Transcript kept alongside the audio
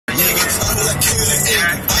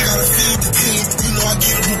gotta feed the team. You know I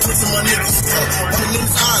get a blueprint for my niggas. I'm in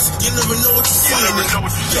his eyes, you never know what you see. I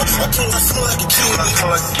told I smell like a kid.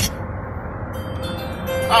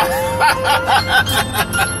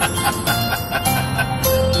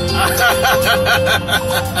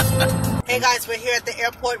 Hey guys, we're here at the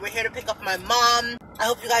airport. We're here to pick up my mom. I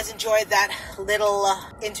hope you guys enjoyed that little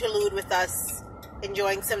interlude with us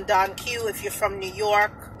enjoying some Don Q. If you're from New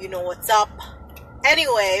York, you know what's up.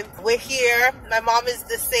 Anyway, we're here. My mom is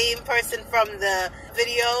the same person from the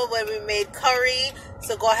video when we made curry,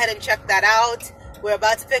 so go ahead and check that out. We're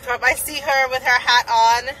about to pick her up. I see her with her hat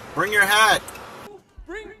on. Bring your hat.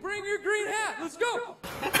 Bring your green hat. Let's go.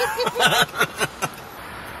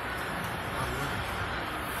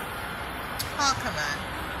 Oh, come on.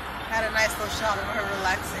 Had a nice little shot of her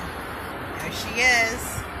relaxing. There she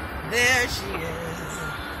is. There she is.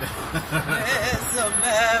 It's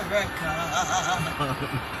America.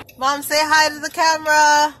 Mom, say hi to the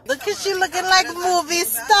camera. Look at you looking like a movie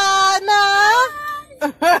star now.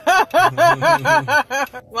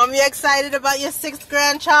 Mom, you excited about your 6th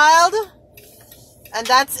grandchild? And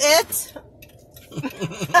that's it?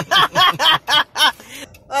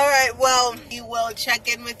 Alright, well, we will check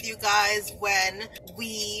in with you guys when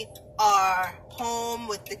we are home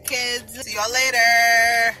with the kids. See y'all later.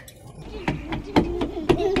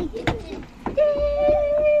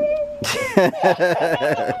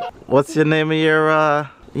 What's your name of your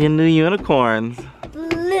new unicorns?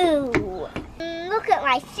 Blue. Look at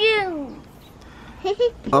my shoes.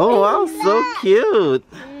 Oh wow, so cute.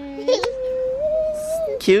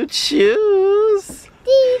 Cute shoes.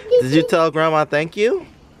 Did you tell Grandma thank you?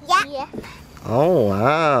 Yeah. Oh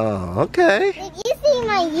wow, okay. Did you see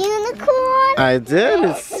my unicorn? I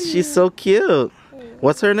did. She's so cute.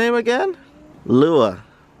 What's her name again? Lua.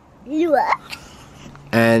 Lua.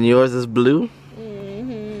 And yours is Blue?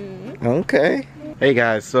 Mm-hmm. Okay. Hey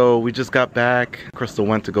guys, so we just got back. Crystal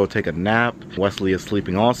went to go take a nap. Wesley is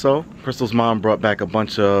sleeping also. Crystal's mom brought back a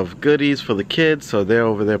bunch of goodies for the kids, so they're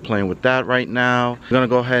over there playing with that right now. We're gonna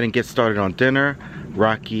go ahead and get started on dinner.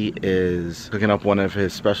 Rocky is cooking up one of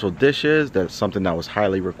his special dishes. That's something that was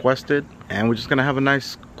highly requested. And we're just gonna have a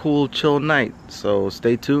nice, cool, chill night. So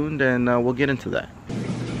stay tuned and we'll get into that.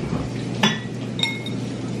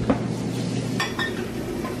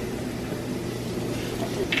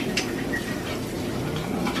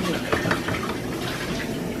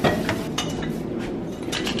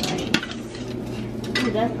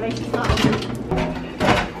 That's my song.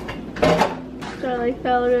 Garlic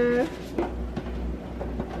powder.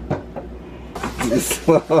 It's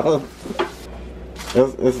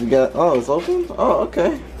got, oh, it's open? Oh,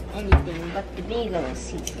 okay. Anything but the bagel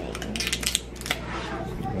seasoning.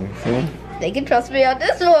 Okay. They can trust me on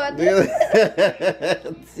this one.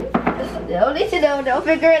 They'll need to know, they'll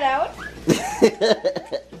figure it out.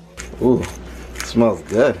 Ooh, it smells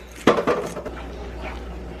good.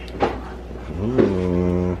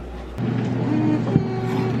 Ooh.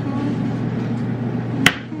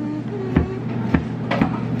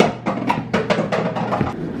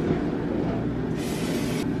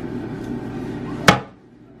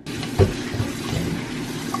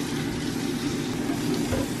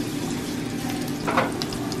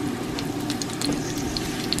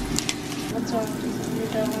 What's wrong? You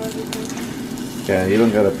don't want to do this? Yeah, you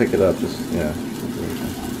don't gotta pick it up, just, yeah.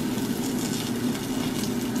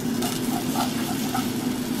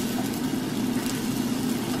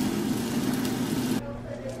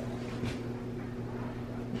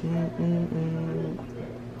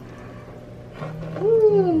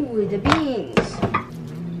 Ooh, the beans.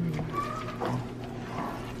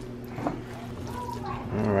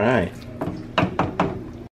 Alright.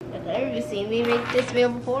 Have you seen me make this meal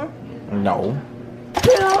before? No.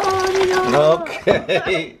 No.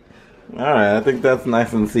 Okay. Alright, I think that's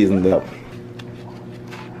nice and seasoned up.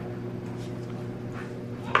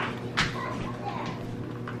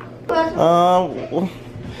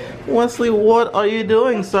 Wesley, what are you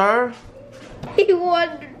doing, sir? He won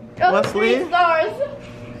Wesley? 3 stars.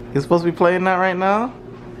 You're supposed to be playing that right now?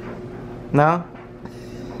 No?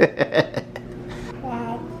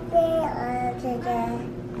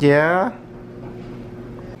 Yeah?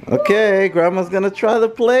 Okay, Grandma's gonna try the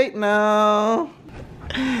plate now.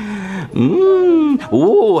 Mmm.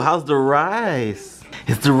 Ooh, how's the rice?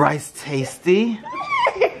 Is the rice tasty?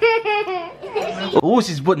 Ooh,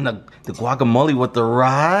 she's putting the guacamole with the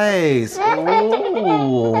rice.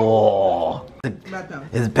 Ooh.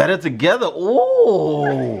 It's better together.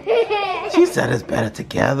 Ooh. She said it's better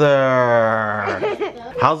together.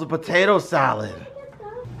 How's the potato salad?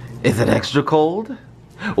 Is it extra cold?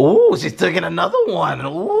 Ooh, she's taking another one.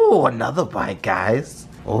 Ooh, another bite, guys.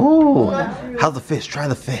 Oh, how's the fish? Try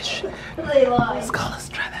the fish. Let's go, let's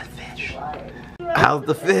try that fish. How's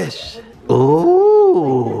the fish?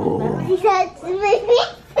 Oh. He said,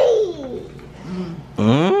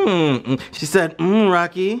 She said,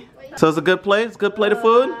 Rocky. So it's a good plate? It's a good plate of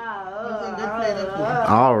food?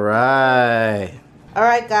 All right. All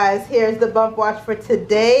right, guys, here's the bump watch for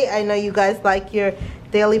today. I know you guys like your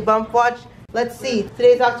daily bump watch. Let's see.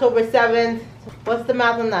 Today's October 7th. What's the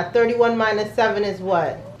math on that? 31 minus 7 is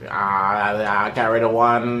what? I got rid of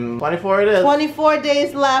 1. 24 it is. 24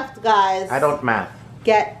 days left, guys. I don't math.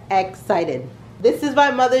 Get excited. This is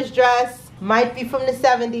my mother's dress. Might be from the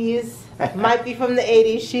 70s. Might be from the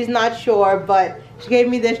 80s. She's not sure, but she gave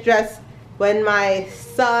me this dress when my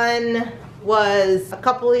son was a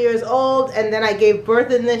couple of years old, and then I gave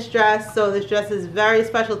birth in this dress. So this dress is very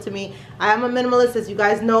special to me. I am a minimalist, as you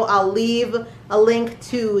guys know. I'll leave a link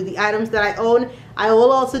to the items that I own. I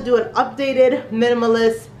will also do an updated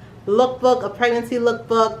minimalist lookbook, a pregnancy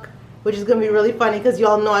lookbook, which is gonna be really funny because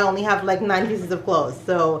y'all know I only have like 9 pieces of clothes.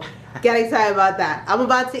 So get excited about that. I'm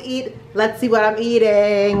about to eat. Let's see what I'm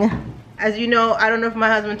eating. As you know, I don't know if my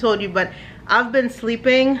husband told you, but I've been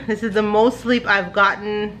sleeping. This is the most sleep I've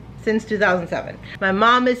gotten since 2007. My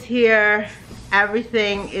mom is here.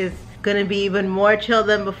 Everything is gonna be even more chill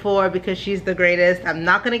than before because she's the greatest. I'm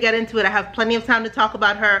not gonna get into it. I have plenty of time to talk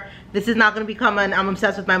about her. This is not gonna become an I'm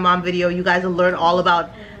obsessed with my mom video. You guys will learn all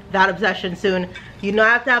about that obsession soon. You know I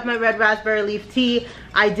have to have my red raspberry leaf tea.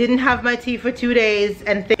 I didn't have my tea for 2 days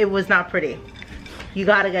and it was not pretty. You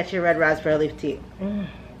gotta get your red raspberry leaf tea.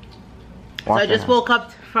 So I just woke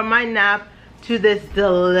up from my nap to this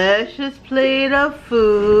delicious plate of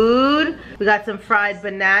food. We got some fried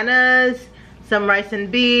bananas, some rice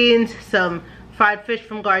and beans, some fried fish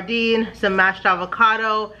from Gardein, some mashed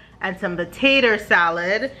avocado, and some potato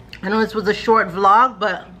salad. I know this was a short vlog,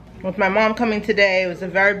 but with my mom coming today, it was a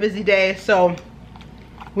very busy day, so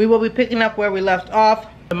we will be picking up where we left off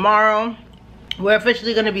tomorrow. We're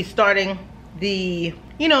officially gonna be starting the,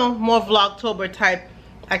 you know, more Vlogtober type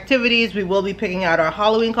activities. We will be picking out our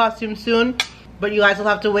Halloween costumes soon, but you guys will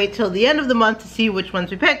have to wait till the end of the month to see which ones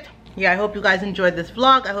we picked. Yeah, I hope you guys enjoyed this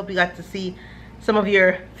vlog. I hope you got to see some of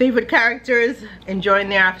your favorite characters enjoying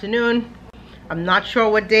their afternoon. I'm not sure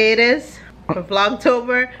what day it is for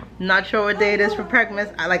Vlogtober. Not sure what day it is for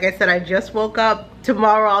Pregmas. Like I said, I just woke up.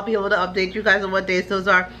 Tomorrow I'll be able to update you guys on what days those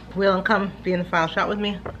are. Will come be in the final shot with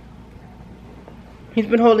me. He's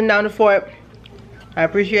been holding down the fort. I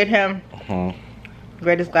appreciate him.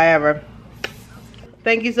 Greatest guy ever.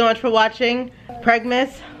 Thank you so much for watching.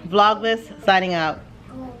 Pregmas, Vlogmas, signing out.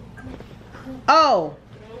 Oh,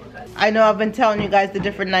 I know I've been telling you guys the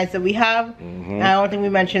different nights that we have. I don't think we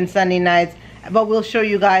mentioned Sunday nights, but we'll show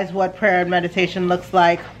you guys what prayer and meditation looks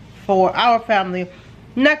like for our family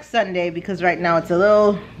next Sunday, because right now it's a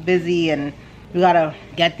little busy and we gotta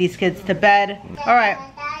get these kids to bed. All right,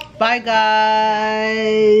 bye guys.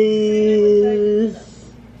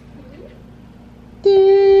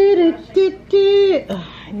 I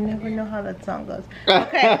never know how that song goes.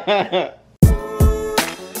 Okay.